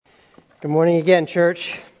Good morning again,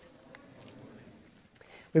 church.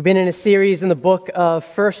 We've been in a series in the book of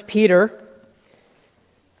 1 Peter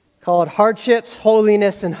called Hardships,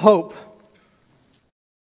 Holiness, and Hope.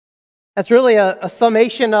 That's really a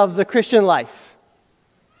summation of the Christian life.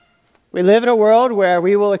 We live in a world where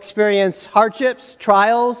we will experience hardships,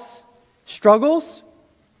 trials, struggles.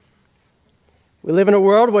 We live in a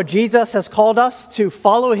world where Jesus has called us to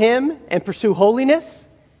follow Him and pursue holiness,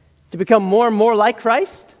 to become more and more like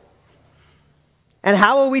Christ. And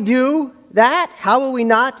how will we do that? How will we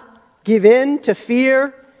not give in to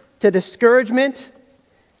fear, to discouragement,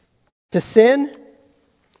 to sin?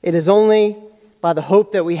 It is only by the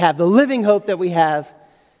hope that we have, the living hope that we have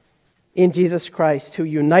in Jesus Christ, who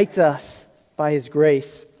unites us by His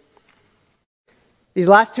grace. These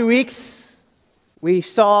last 2 weeks, we've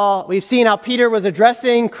seen how Peter was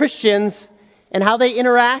addressing Christians and how they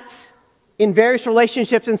interact in various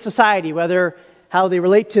relationships in society, whether how they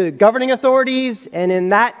relate to governing authorities, and in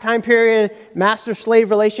that time period, master-slave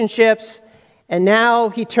relationships. And now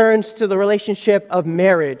he turns to the relationship of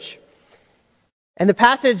marriage. And the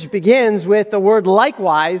passage begins with the word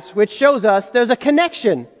likewise, which shows us there's a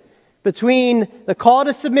connection between the call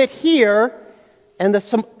to submit here and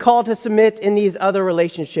the call to submit in these other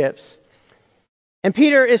relationships. And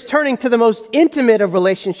Peter is turning to the most intimate of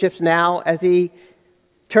relationships now as he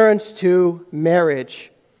turns to marriage.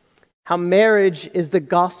 How marriage is the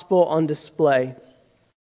gospel on display.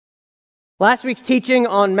 Last week's teaching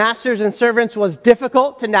on masters and servants was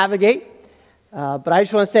difficult to navigate, but I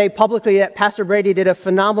just want to say publicly that Pastor Brady did a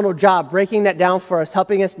phenomenal job breaking that down for us,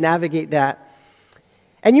 helping us navigate that.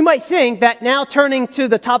 And you might think that now turning to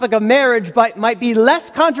the topic of marriage might be less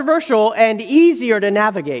controversial and easier to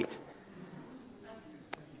navigate.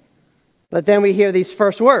 But then we hear these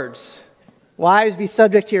first words: wives, be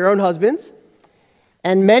subject to your own husbands.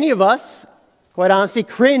 And many of us, quite honestly,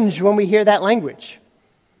 cringe when we hear that language.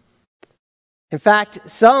 In fact,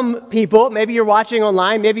 some people, maybe you're watching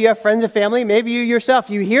online, maybe you have friends and family, maybe you yourself,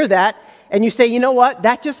 you hear that, and you say, you know what,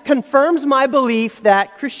 that just confirms my belief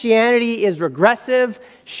that Christianity is regressive,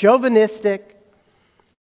 chauvinistic.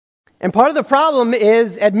 And part of the problem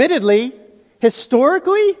is, admittedly,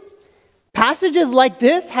 historically, passages like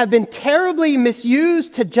this have been terribly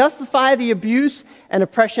misused to justify the abuse and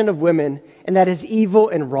oppression of women, and that is evil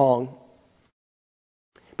and wrong.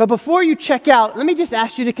 But before you check out, let me just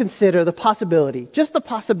ask you to consider the possibility, just the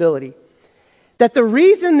possibility, that the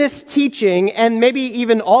reason this teaching, and maybe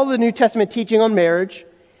even all the New Testament teaching on marriage,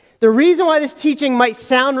 the reason why this teaching might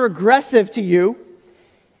sound regressive to you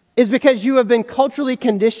is because you have been culturally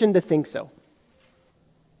conditioned to think so.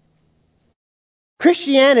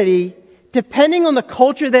 Christianity, depending on the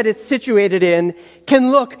culture that it's situated in, can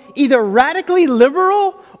look either radically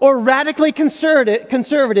liberal or radically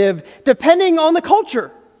conservative, depending on the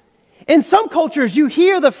culture. In some cultures, you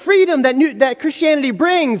hear the freedom that Christianity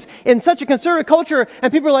brings in such a conservative culture,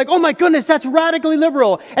 and people are like, oh my goodness, that's radically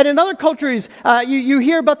liberal. And in other cultures, you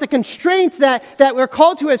hear about the constraints that we're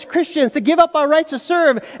called to as Christians to give up our rights to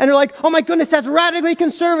serve, and they're like, oh my goodness, that's radically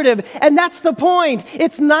conservative. And that's the point.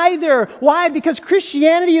 It's neither. Why? Because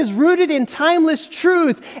Christianity is rooted in timeless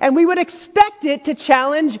truth, and we would expect it to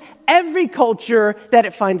challenge every culture that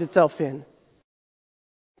it finds itself in.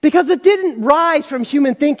 Because it didn't rise from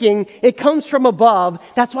human thinking, it comes from above.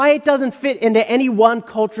 That's why it doesn't fit into any one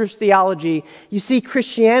culture's theology. You see,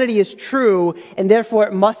 Christianity is true, and therefore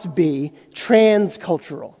it must be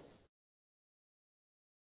transcultural.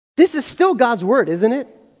 This is still God's word, isn't it?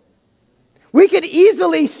 We could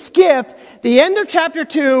easily skip the end of chapter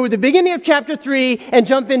 2, the beginning of chapter 3, and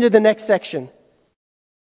jump into the next section.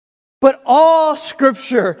 But all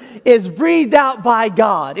Scripture is breathed out by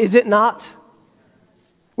God, is it not?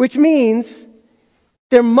 Which means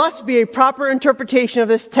there must be a proper interpretation of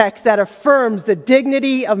this text that affirms the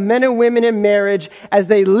dignity of men and women in marriage as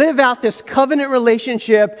they live out this covenant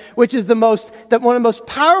relationship, which is one of the most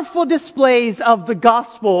powerful displays of the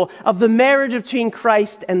gospel, of the marriage between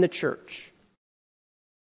Christ and the church.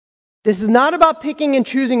 This is not about picking and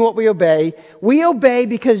choosing what we obey. We obey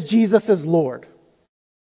because Jesus is Lord.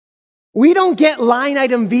 We don't get line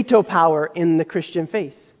item veto power in the Christian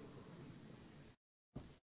faith,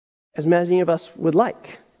 as many of us would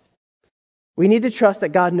like. We need to trust that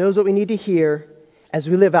God knows what we need to hear as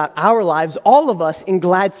we live out our lives, all of us, in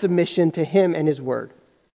glad submission to Him and His Word.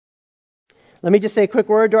 Let me just say a quick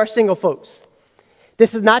word to our single folks.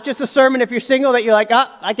 This is not just a sermon if you're single that you're like,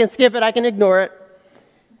 I can skip it, I can ignore it.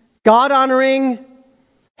 God-honoring,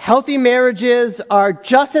 healthy marriages are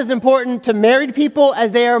just as important to married people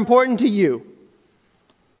as they are important to you.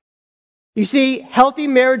 You see, healthy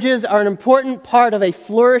marriages are an important part of a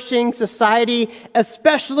flourishing society,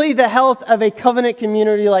 especially the health of a covenant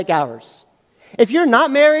community like ours. If you're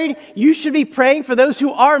not married, you should be praying for those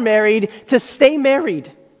who are married to stay married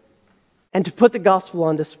and to put the gospel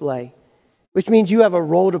on display, which means you have a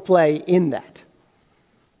role to play in that.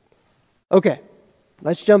 Okay,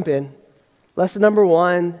 let's jump in. Lesson number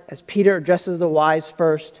 1, as Peter addresses the wives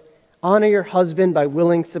first, honor your husband by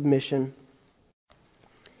willing submission.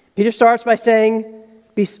 Peter starts by saying,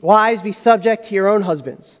 wives, be subject to your own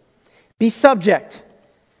husbands. Be subject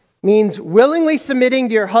means willingly submitting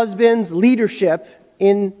to your husband's leadership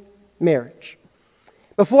in marriage.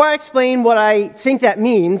 Before I explain what I think that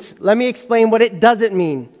means, let me explain what it doesn't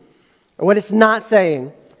mean, or what it's not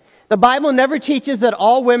saying. The Bible never teaches that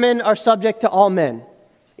all women are subject to all men.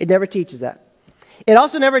 It never teaches that. It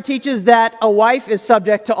also never teaches that a wife is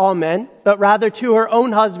subject to all men, but rather to her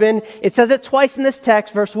own husband. It says it twice in this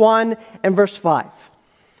text, verse 1 and verse 5.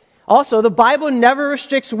 Also, the Bible never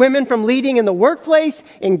restricts women from leading in the workplace,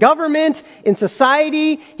 in government, in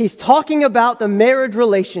society. He's talking about the marriage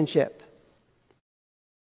relationship.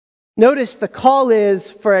 Notice the call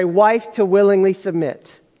is for a wife to willingly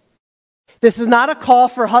submit. This is not a call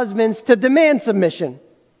for husbands to demand submission.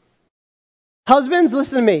 Husbands,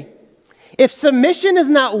 listen to me. If submission is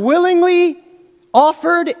not willingly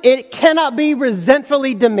offered, it cannot be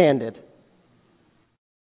resentfully demanded.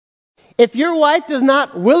 If your wife does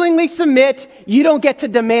not willingly submit, you don't get to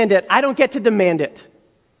demand it. I don't get to demand it.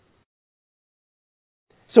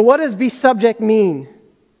 So what does be subject mean?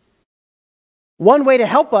 One way to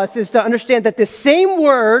help us is to understand that the same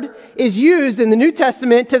word is used in the New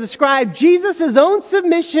Testament to describe Jesus' own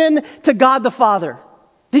submission to God the Father.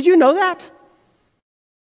 Did you know that?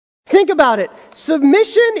 Think about it.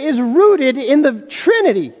 Submission is rooted in the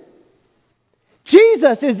Trinity.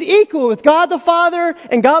 Jesus is equal with God the Father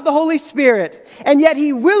and God the Holy Spirit, and yet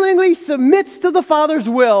He willingly submits to the Father's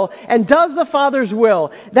will and does the Father's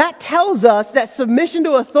will. That tells us that submission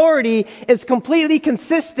to authority is completely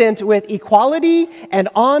consistent with equality and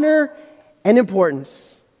honor and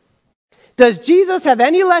importance. Does Jesus have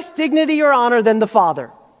any less dignity or honor than the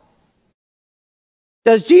Father?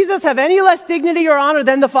 Does Jesus have any less dignity or honor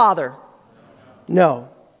than the Father? No.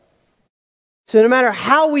 So no matter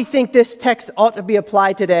how we think this text ought to be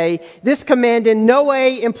applied today, this command in no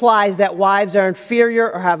way implies that wives are inferior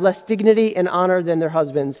or have less dignity and honor than their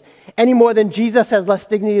husbands, any more than Jesus has less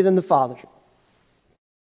dignity than the Father.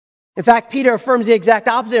 In fact, Peter affirms the exact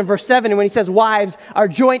opposite in verse 7 when he says, wives are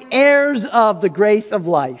joint heirs of the grace of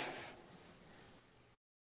life.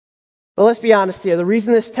 But let's be honest here. The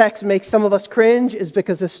reason this text makes some of us cringe is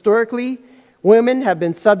because historically, women have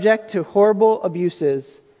been subject to horrible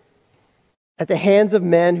abuses at the hands of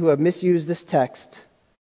men who have misused this text.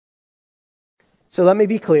 So let me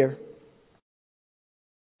be clear.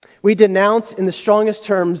 We denounce in the strongest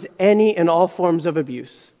terms any and all forms of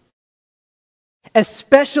abuse,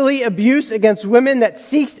 especially abuse against women that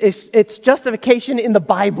seeks its justification in the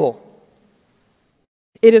Bible.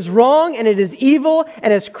 It is wrong and it is evil,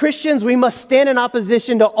 and as Christians, we must stand in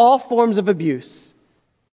opposition to all forms of abuse.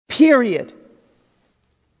 Period.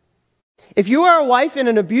 If you are a wife in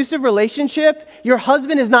an abusive relationship, your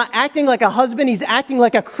husband is not acting like a husband, he's acting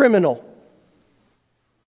like a criminal.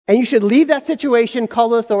 And you should leave that situation, call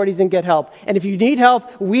the authorities, and get help. And if you need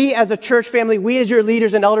help, we as a church family, we as your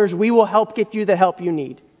leaders and elders, we will help get you the help you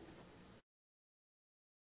need.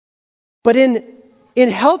 But in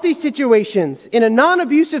healthy situations, in a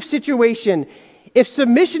non-abusive situation, if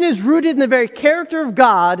submission is rooted in the very character of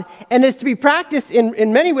God and is to be practiced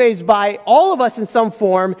in many ways by all of us in some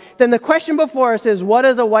form, then the question before us is, what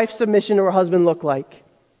does a wife's submission to her husband look like?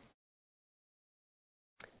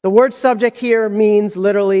 The word subject here means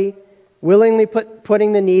literally willingly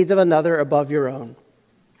putting the needs of another above your own.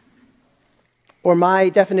 Or my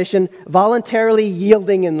definition, voluntarily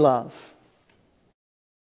yielding in love.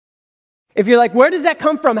 If you're like, where does that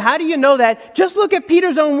come from? How do you know that? Just look at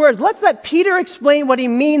Peter's own words. Let's let Peter explain what he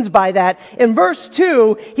means by that. In verse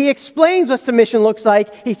 2, he explains what submission looks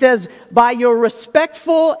like. He says, by your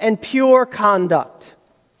respectful and pure conduct.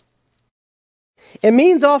 It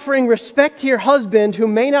means offering respect to your husband who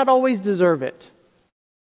may not always deserve it.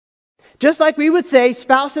 Just like we would say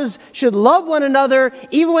spouses should love one another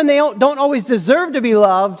even when they don't always deserve to be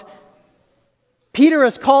loved, Peter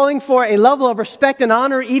is calling for a level of respect and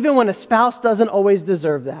honor even when a spouse doesn't always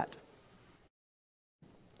deserve that.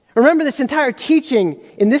 Remember, this entire teaching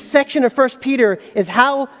in this section of 1 Peter is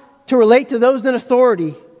how to relate to those in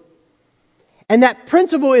authority. And that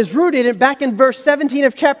principle is rooted back in verse 17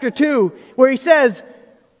 of chapter 2, where he says,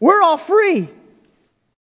 we're all free.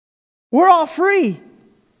 We're all free.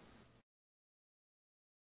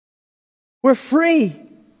 We're free.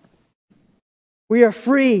 We are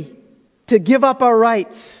free to give up our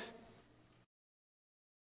rights,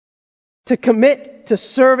 to commit to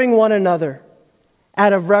serving one another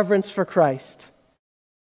out of reverence for Christ.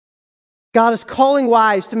 God is calling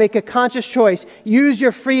wives to make a conscious choice. Use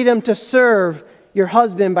your freedom to serve your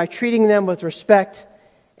husband by treating them with respect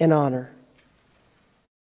and honor.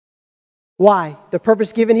 Why? The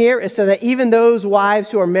purpose given here is so that even those wives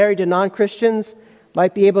who are married to non-Christians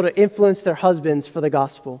might be able to influence their husbands for the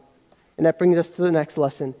gospel. And that brings us to the next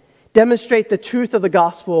lesson. Demonstrate the truth of the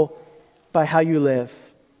gospel by how you live.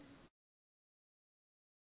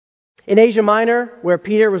 In Asia Minor, where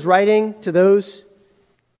Peter was writing to those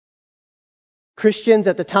Christians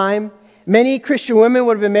at the time, many Christian women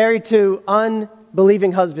would have been married to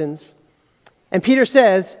unbelieving husbands. And Peter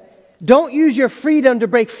says, don't use your freedom to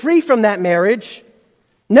break free from that marriage.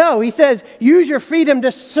 No, he says, use your freedom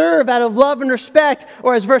to serve out of love and respect,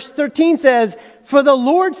 or as verse 13 says, for the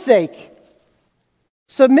Lord's sake.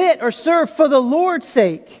 Submit or serve for the Lord's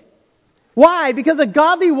sake. Why? Because a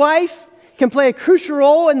godly wife can play a crucial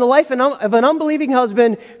role in the life of an unbelieving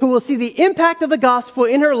husband who will see the impact of the gospel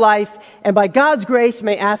in her life and by God's grace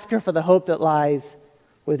may ask her for the hope that lies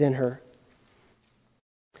within her.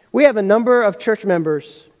 We have a number of church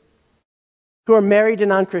members who are married to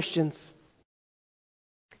non-Christians.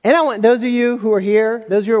 And I want those of you who are here,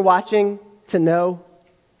 those who are watching, to know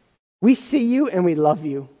we see you and we love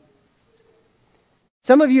you.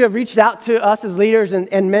 Some of you have reached out to us as leaders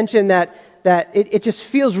and mentioned that it just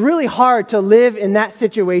feels really hard to live in that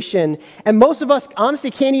situation. And most of us honestly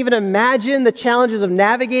can't even imagine the challenges of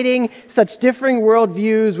navigating such differing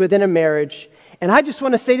worldviews within a marriage. And I just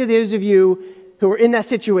want to say to those of you who are in that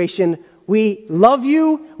situation, we love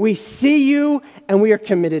you, we see you, and we are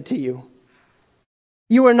committed to you.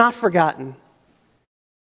 You are not forgotten.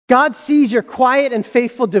 God sees your quiet and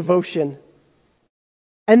faithful devotion.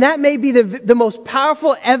 And that may be the most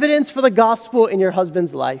powerful evidence for the gospel in your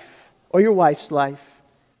husband's life or your wife's life.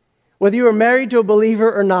 Whether you are married to a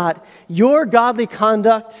believer or not, your godly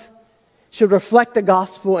conduct should reflect the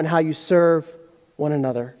gospel and how you serve one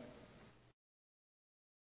another.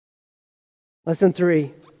 Lesson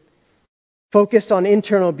 3, focus on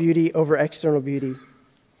internal beauty over external beauty.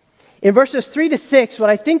 In verses 3 to 6, what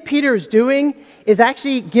I think Peter is doing is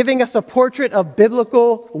actually giving us a portrait of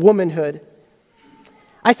biblical womanhood.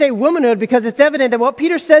 I say womanhood because it's evident that what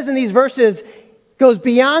Peter says in these verses goes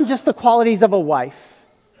beyond just the qualities of a wife.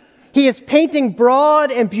 He is painting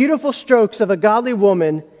broad and beautiful strokes of a godly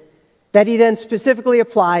woman that he then specifically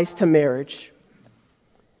applies to marriage.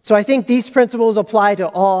 So I think these principles apply to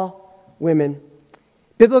all women.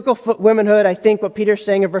 Biblical womanhood, I think what Peter's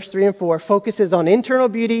saying in verse 3 and 4, focuses on internal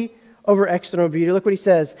beauty over external beauty. Look what he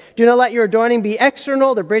says. Do not let your adorning be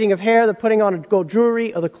external, the braiding of hair, the putting on of gold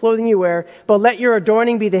jewelry, or the clothing you wear, but let your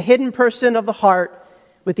adorning be the hidden person of the heart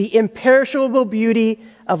with the imperishable beauty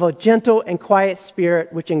of a gentle and quiet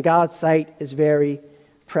spirit, which in God's sight is very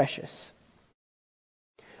precious.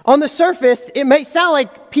 On the surface, it may sound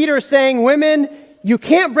like Peter is saying, women, you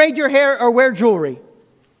can't braid your hair or wear jewelry.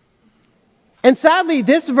 And sadly,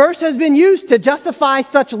 this verse has been used to justify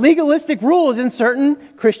such legalistic rules in certain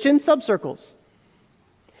Christian subcircles.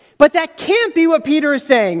 But that can't be what Peter is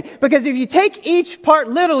saying, because if you take each part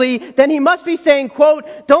literally, then he must be saying,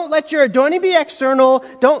 quote, don't let your adorning be external,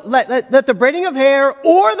 don't let the braiding of hair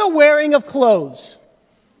or the wearing of clothes.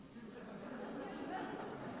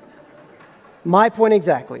 My point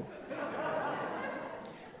exactly.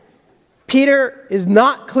 Peter is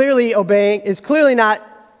clearly not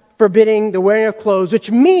forbidding the wearing of clothes,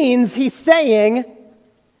 which means he's saying,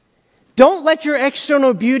 don't let your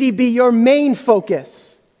external beauty be your main focus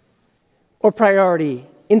or priority.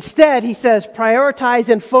 Instead, he says, prioritize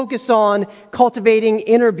and focus on cultivating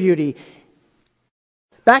inner beauty.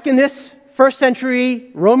 Back in this first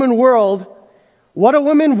century Roman world, what a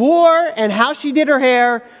woman wore and how she did her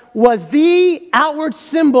hair was the outward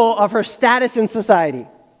symbol of her status in society.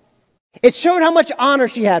 It showed how much honor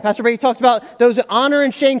she had. Pastor Brady talks about those honor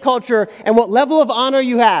and shame culture and what level of honor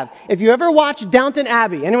you have. If you ever watched Downton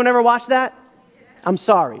Abbey, anyone ever watched that? I'm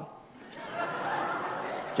sorry.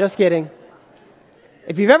 Just kidding.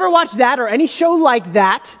 If you've ever watched that or any show like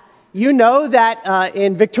that, you know that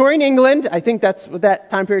in Victorian England, I think that's what that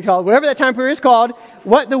time period called, whatever that time period is called,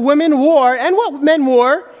 what the women wore and what men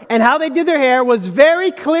wore and how they did their hair was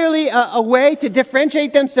very clearly a way to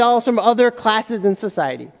differentiate themselves from other classes in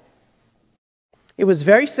society. It was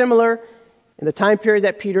very similar in the time period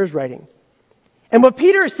that Peter is writing. And what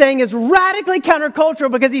Peter is saying is radically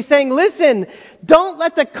countercultural because he's saying, listen, don't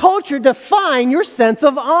let the culture define your sense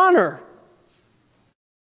of honor.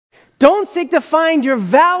 Don't seek to find your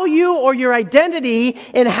value or your identity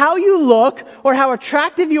in how you look or how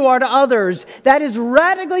attractive you are to others. That is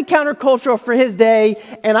radically countercultural for his day,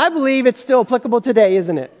 and I believe it's still applicable today,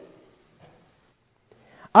 isn't it?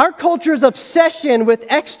 Our culture's obsession with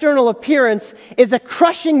external appearance is a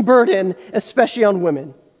crushing burden, especially on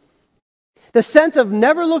women. The sense of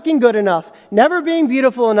never looking good enough, never being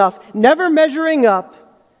beautiful enough, never measuring up.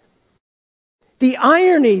 The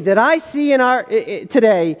irony that I see in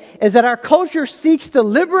today is that our culture seeks to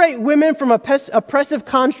liberate women from oppressive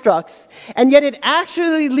constructs, and yet it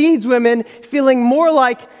actually leads women feeling more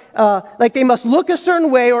like they must look a certain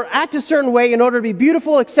way or act a certain way in order to be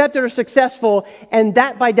beautiful, accepted, or successful, and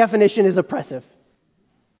that by definition is oppressive.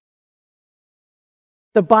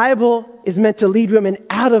 The Bible is meant to lead women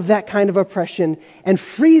out of that kind of oppression and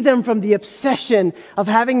free them from the obsession of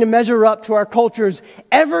having to measure up to our culture's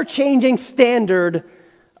ever-changing standard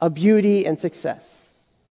of beauty and success.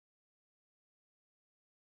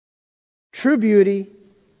 True beauty,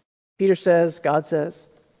 Peter says, God says,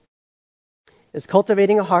 is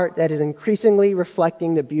cultivating a heart that is increasingly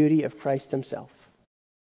reflecting the beauty of Christ himself.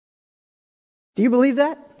 Do you believe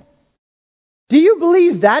that? Do you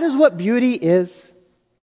believe that is what beauty is?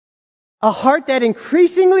 A heart that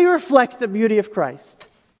increasingly reflects the beauty of Christ.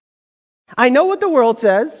 I know what the world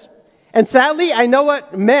says, and sadly, I know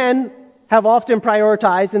what men have often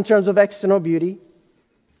prioritized in terms of external beauty.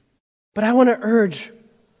 But I want to urge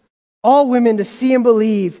all women to see and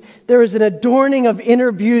believe there is an adorning of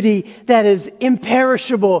inner beauty that is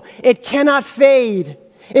imperishable. It cannot fade.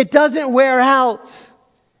 It doesn't wear out.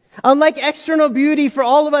 Unlike external beauty for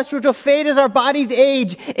all of us, which will fade as our bodies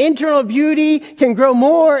age, internal beauty can grow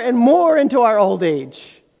more and more into our old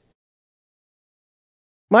age.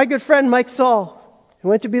 My good friend Mike Saul, who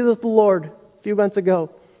went to be with the Lord a few months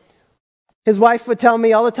ago, his wife would tell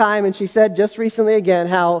me all the time, and she said just recently again,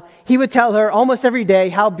 how he would tell her almost every day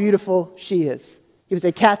how beautiful she is. He would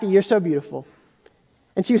say, "Kathy, you're so beautiful."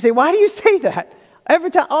 And she would say, "Why do you say that?"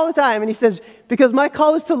 Every time, all the time. And he says, "Because my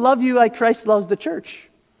call is to love you like Christ loves the church.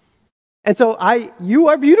 And so you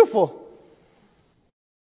are beautiful.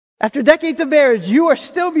 After decades of marriage, you are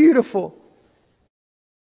still beautiful."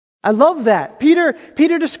 I love that. Peter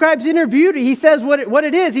describes inner beauty. He says what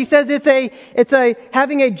it is. He says it's a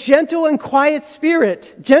having a gentle and quiet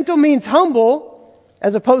spirit. Gentle means humble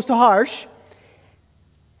as opposed to harsh.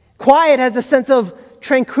 Quiet has a sense of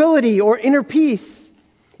tranquility or inner peace.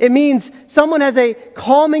 It means someone has a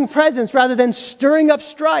calming presence rather than stirring up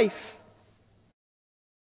strife.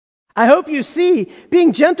 I hope you see,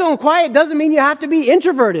 being gentle and quiet doesn't mean you have to be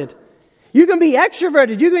introverted. You can be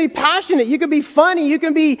extroverted, you can be passionate, you can be funny, you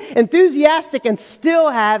can be enthusiastic and still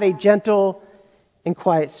have a gentle and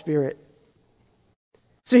quiet spirit.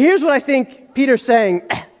 So here's what I think Peter's saying.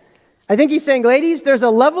 I think he's saying, ladies, there's a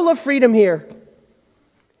level of freedom here.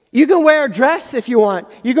 You can wear a dress if you want.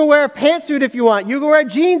 You can wear a pantsuit if you want. You can wear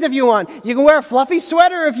jeans if you want. You can wear a fluffy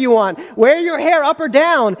sweater if you want. Wear your hair up or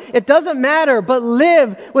down. It doesn't matter, but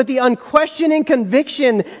live with the unquestioning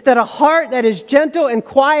conviction that a heart that is gentle and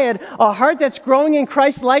quiet, a heart that's growing in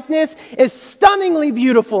Christ's likeness, is stunningly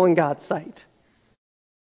beautiful in God's sight.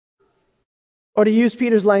 Or to use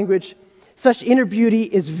Peter's language, such inner beauty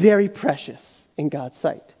is very precious in God's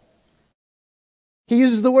sight. He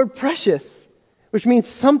uses the word precious, which means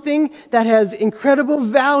something that has incredible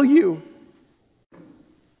value.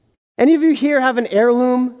 Any of you here have an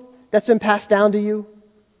heirloom that's been passed down to you?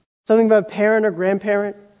 Something about a parent or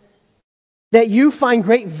grandparent that you find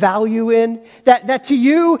great value in? That to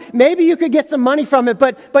you, maybe you could get some money from it,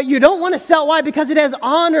 but you don't want to sell. Why? Because it has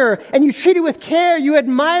honor, and you treat it with care, you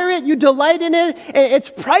admire it, you delight in it, and it's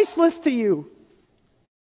priceless to you.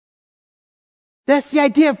 That's the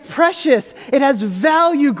idea of precious. It has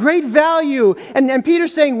value, great value. And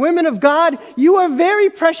Peter's saying, women of God, you are very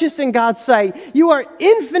precious in God's sight. You are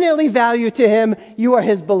infinitely valued to Him. You are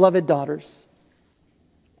His beloved daughters.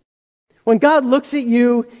 When God looks at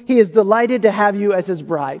you, He is delighted to have you as His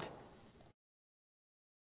bride.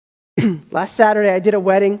 Last Saturday, I did a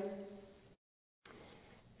wedding.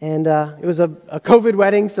 And it was a COVID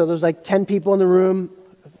wedding, so there's like 10 people in the room,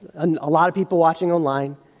 and a lot of people watching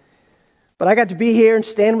online. But I got to be here and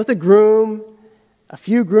stand with the groom, a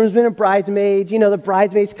few groomsmen and bridesmaids. You know, the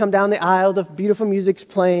bridesmaids come down the aisle, the beautiful music's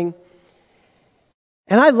playing.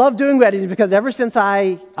 And I love doing weddings because ever since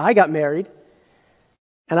I got married,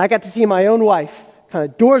 and I got to see my own wife, kind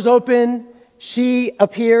of doors open, she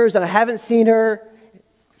appears, and I haven't seen her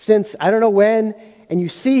since I don't know when, and you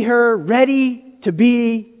see her ready to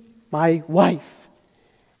be my wife.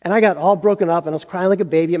 And I got all broken up and I was crying like a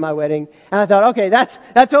baby at my wedding. And I thought, okay,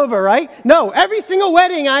 that's over, right? No, every single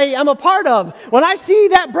wedding I am a part of, when I see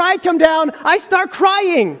that bride come down, I start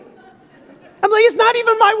crying. I'm like, it's not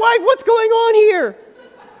even my wife. What's going on here?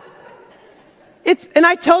 And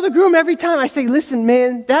I tell the groom every time, I say, listen,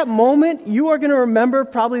 man, that moment you are going to remember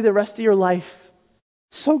probably the rest of your life.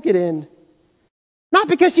 Soak it in. Not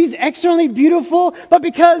because she's externally beautiful, but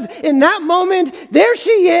because in that moment, there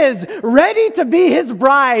she is, ready to be his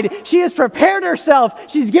bride. She has prepared herself.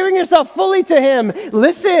 She's giving herself fully to him.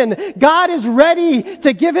 Listen, God is ready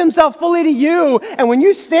to give himself fully to you. And when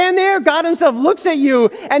you stand there, God himself looks at you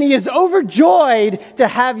and he is overjoyed to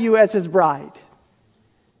have you as his bride.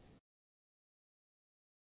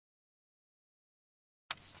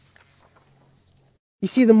 You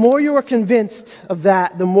see, the more you are convinced of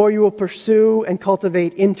that, the more you will pursue and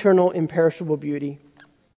cultivate internal imperishable beauty.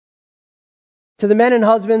 To the men and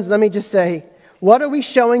husbands, let me just say, what are we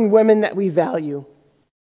showing women that we value?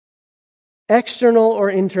 External or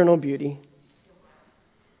internal beauty?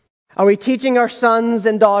 Are we teaching our sons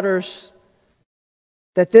and daughters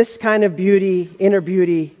that this kind of beauty, inner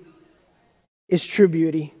beauty, is true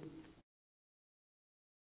beauty?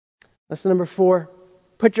 Lesson number 4.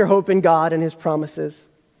 Put your hope in God and his promises.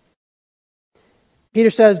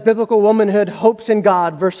 Peter says, biblical womanhood hopes in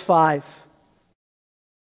God, verse 5.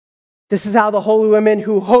 This is how the holy women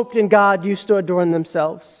who hoped in God used to adorn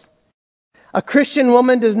themselves. A Christian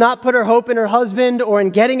woman does not put her hope in her husband or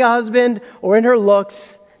in getting a husband or in her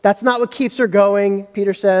looks. That's not what keeps her going,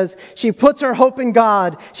 Peter says. She puts her hope in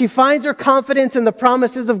God. She finds her confidence in the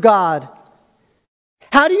promises of God.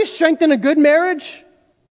 How do you strengthen a good marriage?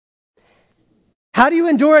 How do you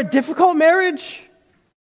endure a difficult marriage?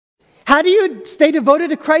 How do you stay devoted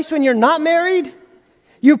to Christ when you're not married?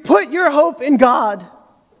 You put your hope in God.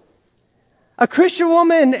 A Christian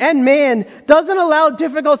woman and man doesn't allow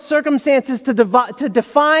difficult circumstances to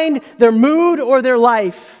define their mood or their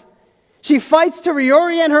life. She fights to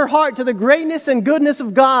reorient her heart to the greatness and goodness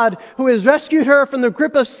of God who has rescued her from the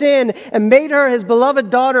grip of sin and made her his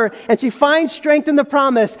beloved daughter. And she finds strength in the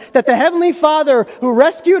promise that the Heavenly Father who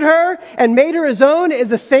rescued her and made her his own is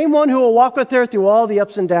the same one who will walk with her through all the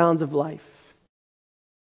ups and downs of life.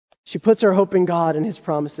 She puts her hope in God and his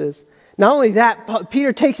promises. Not only that,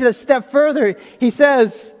 Peter takes it a step further. He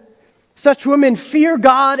says, such women fear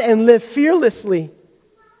God and live fearlessly.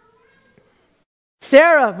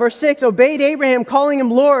 Sarah, verse 6, obeyed Abraham, calling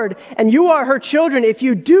him Lord, and you are her children if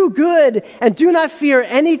you do good and do not fear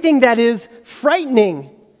anything that is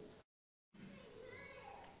frightening.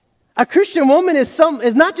 A Christian woman is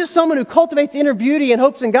not just someone who cultivates inner beauty and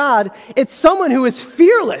hopes in God, it's someone who is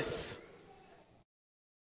fearless.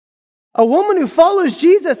 A woman who follows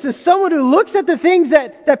Jesus is someone who looks at the things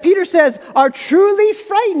that Peter says are truly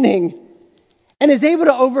frightening and is able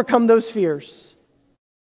to overcome those fears.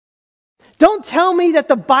 Don't tell me that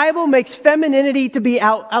the Bible makes femininity to be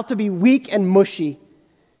out to be weak and mushy.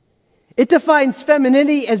 It defines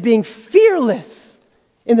femininity as being fearless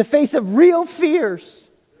in the face of real fears.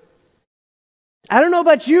 I don't know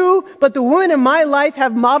about you, but the women in my life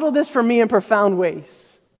have modeled this for me in profound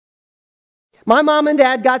ways. My mom and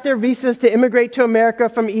dad got their visas to immigrate to America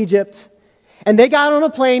from Egypt, and they got on a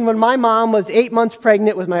plane when my mom was 8 months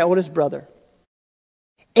pregnant with my oldest brother.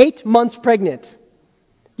 8 months pregnant.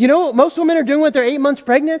 You know what most women are doing when they're 8 months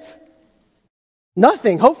pregnant?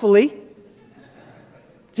 Nothing, hopefully.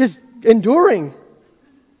 Just enduring.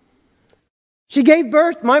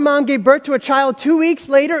 My mom gave birth to a child 2 weeks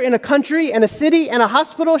later in a country and a city and a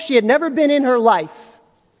hospital she had never been in her life.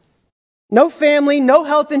 No family, no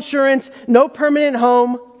health insurance, no permanent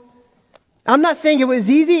home. I'm not saying it was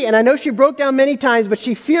easy, and I know she broke down many times, but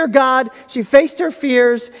she feared God, she faced her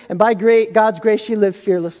fears, and by God's grace she lived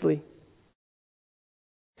fearlessly.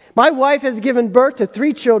 My wife has given birth to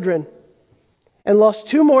 3 children and lost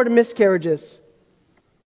 2 more to miscarriages.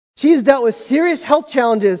 She has dealt with serious health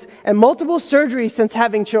challenges and multiple surgeries since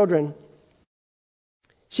having children.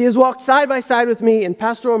 She has walked side by side with me in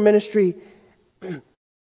pastoral ministry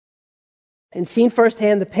and seen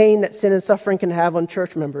firsthand the pain that sin and suffering can have on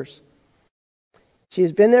church members. She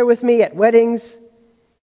has been there with me at weddings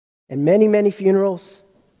and many, many funerals,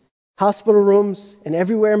 hospital rooms, and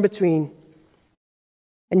everywhere in between.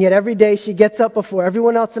 And yet every day she gets up before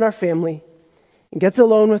everyone else in our family and gets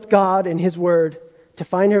alone with God and his word to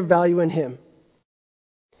find her value in him.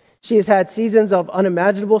 She has had seasons of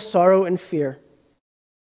unimaginable sorrow and fear.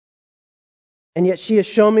 And yet she has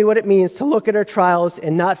shown me what it means to look at her trials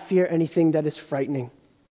and not fear anything that is frightening.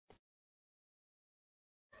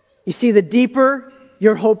 You see, the deeper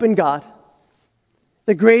your hope in God,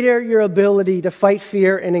 the greater your ability to fight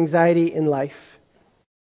fear and anxiety in life.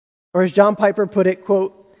 Or as John Piper put it,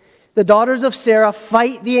 quote, "The daughters of Sarah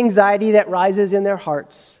fight the anxiety that rises in their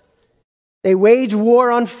hearts. They wage war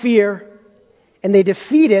on fear, and they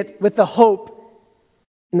defeat it with the hope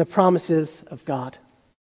in the promises of God."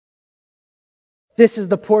 This is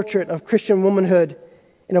the portrait of Christian womanhood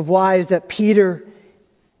and of wives that Peter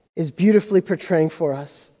is beautifully portraying for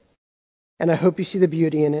us. And I hope you see the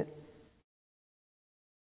beauty in it.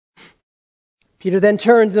 Peter then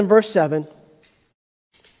turns in verse 7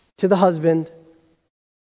 to the husband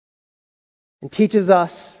and teaches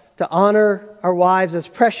us to honor our wives as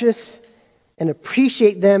precious and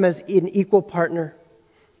appreciate them as an equal partner.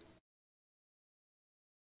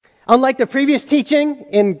 Unlike the previous teaching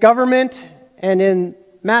in government and in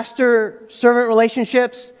master-servant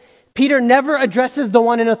relationships, Peter never addresses the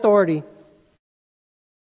one in authority.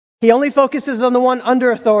 He only focuses on the one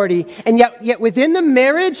under authority. And yet within the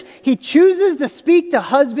marriage, he chooses to speak to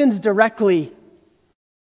husbands directly.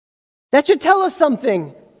 That should tell us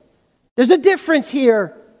something. There's a difference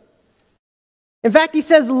here. In fact, he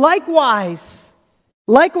says, likewise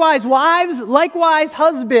wives, likewise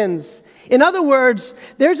husbands. In other words,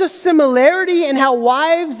 there's a similarity in how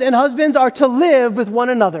wives and husbands are to live with one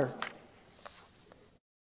another.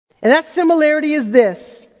 And that similarity is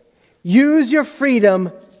this: use your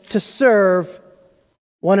freedom to serve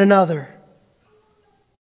one another.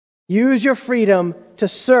 Use your freedom to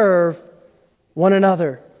serve one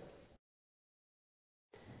another.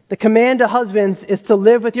 The command to husbands is to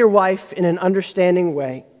live with your wife in an understanding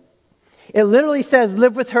way. It literally says,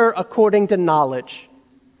 live with her according to knowledge.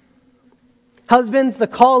 Husbands, the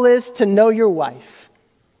call is to know your wife,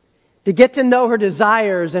 to get to know her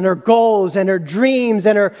desires and her goals and her dreams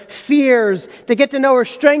and her fears, to get to know her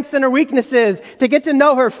strengths and her weaknesses, to get to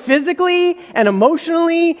know her physically and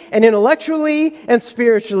emotionally and intellectually and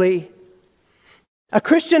spiritually. A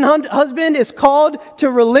Christian husband is called to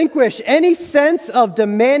relinquish any sense of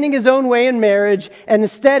demanding his own way in marriage, and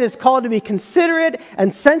instead is called to be considerate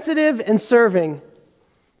and sensitive and serving.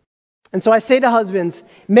 And so I say to husbands,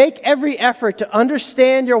 make every effort to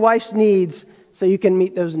understand your wife's needs so you can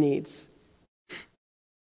meet those needs.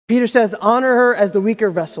 Peter says, honor her as the weaker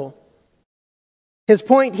vessel. His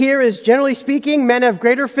point here is, generally speaking, men have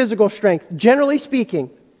greater physical strength, generally speaking.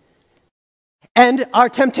 And our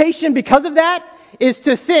temptation because of that is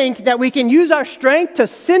to think that we can use our strength to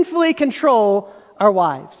sinfully control our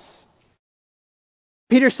wives.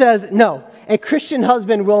 Peter says, no, a Christian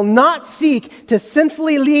husband will not seek to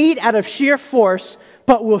sinfully lead out of sheer force,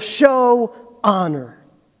 but will show honor.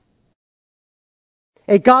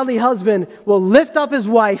 A godly husband will lift up his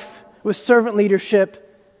wife with servant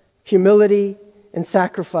leadership, humility, and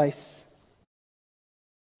sacrifice.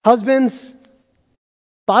 Husbands,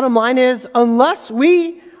 bottom line is, unless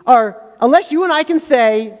you and I can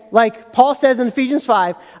say, like Paul says in Ephesians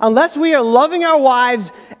 5, unless we are loving our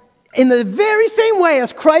wives in the very same way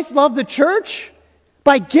as Christ loved the church,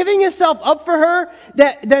 by giving himself up for her,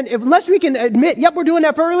 unless we can admit, yep, we're doing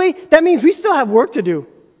that perfectly, that means we still have work to do.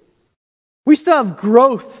 We still have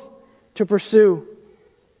growth to pursue.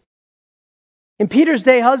 In Peter's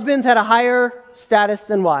day, husbands had a higher status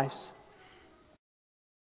than wives.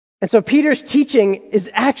 And so Peter's teaching is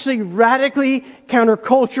actually radically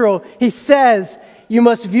countercultural. He says, you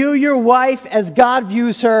must view your wife as God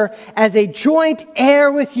views her, as a joint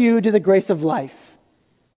heir with you to the grace of life.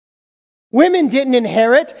 Women didn't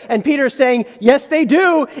inherit, and Peter's saying, yes, they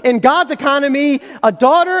do. In God's economy, a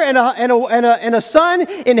daughter and a son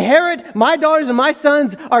inherit. My daughters and my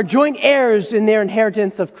sons are joint heirs in their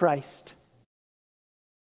inheritance of Christ.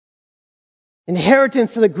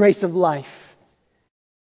 Inheritance to the grace of life.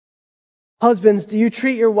 Husbands, do you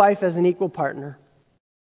treat your wife as an equal partner?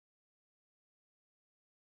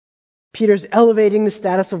 Peter's elevating the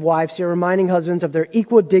status of wives here, reminding husbands of their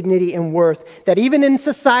equal dignity and worth. That even in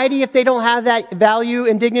society, if they don't have that value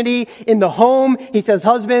and dignity in the home, he says,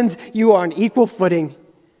 husbands, you are on equal footing.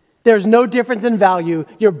 There's no difference in value.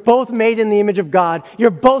 You're both made in the image of God.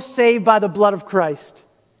 You're both saved by the blood of Christ.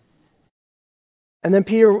 And then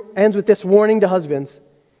Peter ends with this warning to husbands,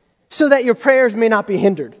 so that your prayers may not be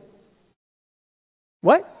hindered.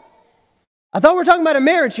 What? I thought we were talking about a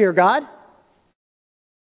marriage here, God.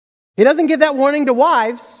 He doesn't give that warning to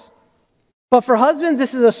wives, but for husbands,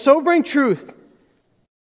 this is a sobering truth.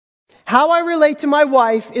 How I relate to my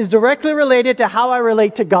wife is directly related to how I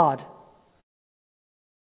relate to God.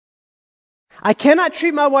 I cannot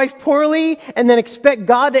treat my wife poorly and then expect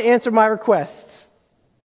God to answer my requests.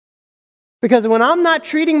 Because when I'm not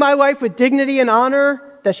treating my wife with dignity and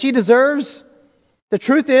honor that she deserves, the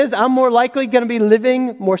truth is I'm more likely going to be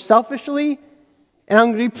living more selfishly, and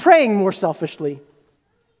I'm going to be praying more selfishly.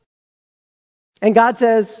 And God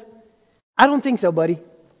says, I don't think so, buddy.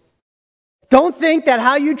 Don't think that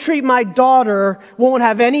how you treat my daughter won't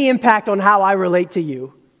have any impact on how I relate to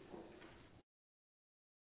you.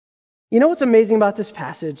 You know what's amazing about this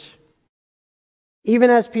passage? Even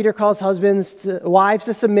as Peter calls wives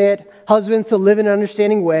to submit, husbands to live in an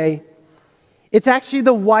understanding way, it's actually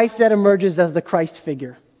the wife that emerges as the Christ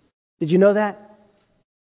figure. Did you know that?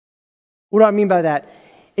 What do I mean by that?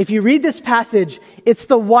 If you read this passage, it's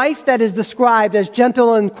the wife that is described as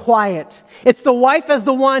gentle and quiet. It's the wife as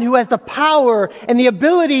the one who has the power and the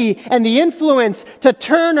ability and the influence to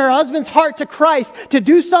turn her husband's heart to Christ, to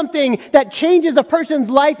do something that changes a person's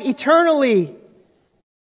life eternally.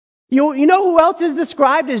 You know who else is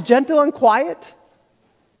described as gentle and quiet?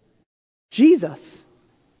 Jesus.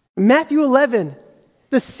 Matthew 11.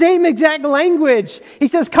 The same exact language. He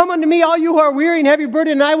says, "Come unto me, all you who are weary and heavy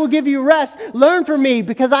burdened, and I will give you rest. Learn from me,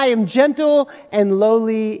 because I am gentle and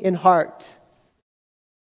lowly in heart."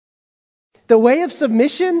 The way of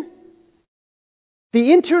submission,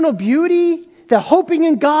 the internal beauty, the hoping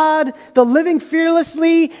in God, the living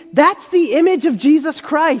fearlessly, that's the image of Jesus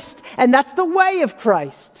Christ, and that's the way of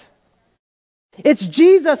Christ. It's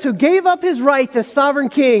Jesus who gave up his rights as sovereign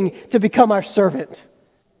king to become our servant.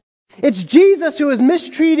 It's Jesus who was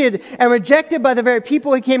mistreated and rejected by the very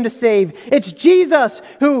people he came to save. It's Jesus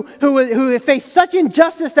who faced such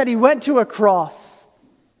injustice that he went to a cross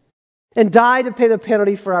and died to pay the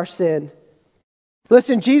penalty for our sin.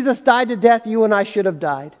 Listen, Jesus died to death you and I should have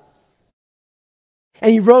died.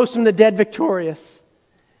 And he rose from the dead victorious.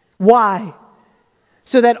 Why?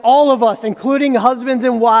 So that all of us, including husbands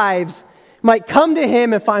and wives, might come to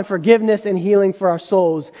him and find forgiveness and healing for our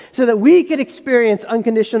souls, so that we could experience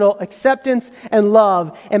unconditional acceptance and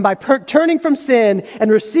love. And by turning from sin and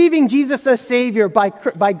receiving Jesus as Savior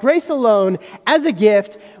by grace alone as a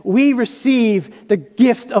gift, we receive the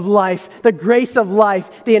gift of life, the grace of life,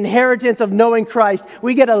 the inheritance of knowing Christ.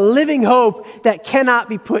 We get a living hope that cannot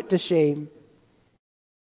be put to shame.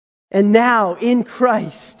 And now, in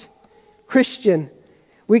Christ, Christian,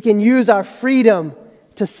 we can use our freedom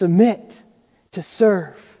to submit, to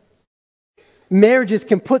serve. Marriages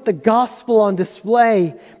can put the gospel on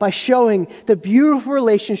display by showing the beautiful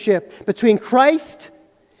relationship between Christ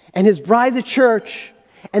and his bride, the church,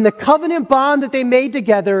 and the covenant bond that they made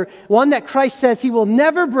together, one that Christ says he will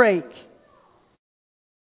never break.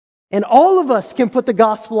 And all of us can put the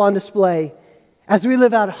gospel on display as we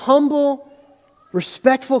live out humble,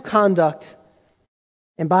 respectful conduct.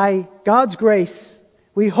 And by God's grace,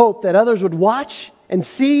 we hope that others would watch and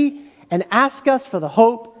see and ask us for the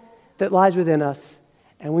hope that lies within us,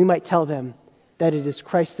 and we might tell them that it is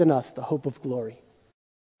Christ in us, the hope of glory.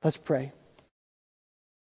 Let's pray.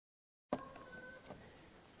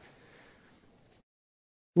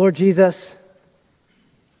 Lord Jesus,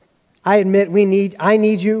 I admit I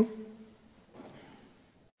need you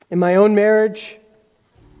in my own marriage.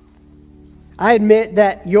 I admit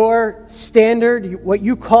that your standard, what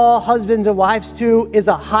you call husbands and wives to, is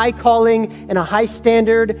a high calling and a high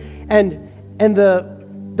standard, and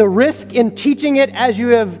the risk in teaching it as you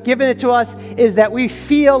have given it to us is that we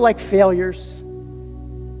feel like failures.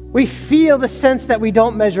 We feel the sense that we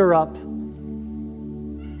don't measure up.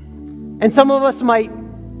 And some of us might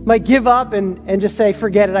give up and just say,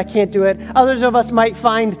 forget it, I can't do it. Others of us might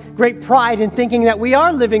find great pride in thinking that we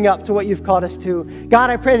are living up to what you've called us to.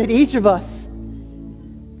 God, I pray that each of us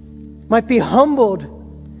might be humbled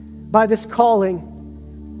by this calling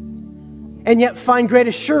and yet find great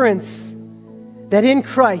assurance that in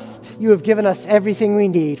Christ you have given us everything we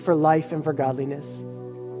need for life and for godliness.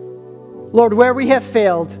 Lord, where we have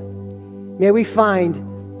failed, may we find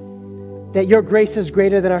that your grace is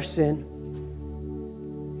greater than our sin.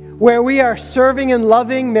 Where we are serving and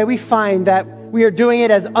loving, may we find that we are doing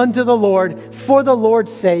it as unto the Lord, for the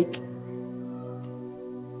Lord's sake.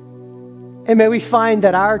 And may we find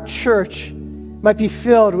that our church might be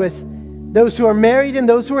filled with those who are married and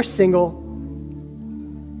those who are single,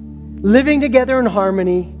 living together in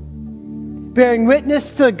harmony, bearing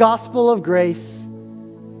witness to the gospel of grace,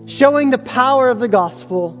 showing the power of the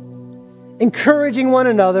gospel, encouraging one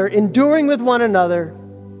another, enduring with one another,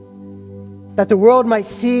 that the world might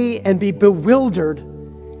see and be bewildered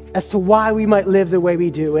as to why we might live the way we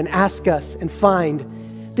do, and ask us and find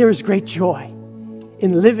there is great joy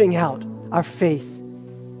in living out our faith,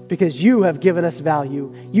 because you have given us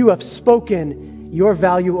value. You have spoken your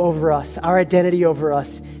value over us, our identity over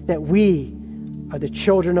us, that we are the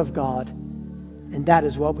children of God, and that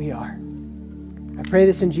is what we are. I pray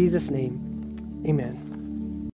this in Jesus' name. Amen.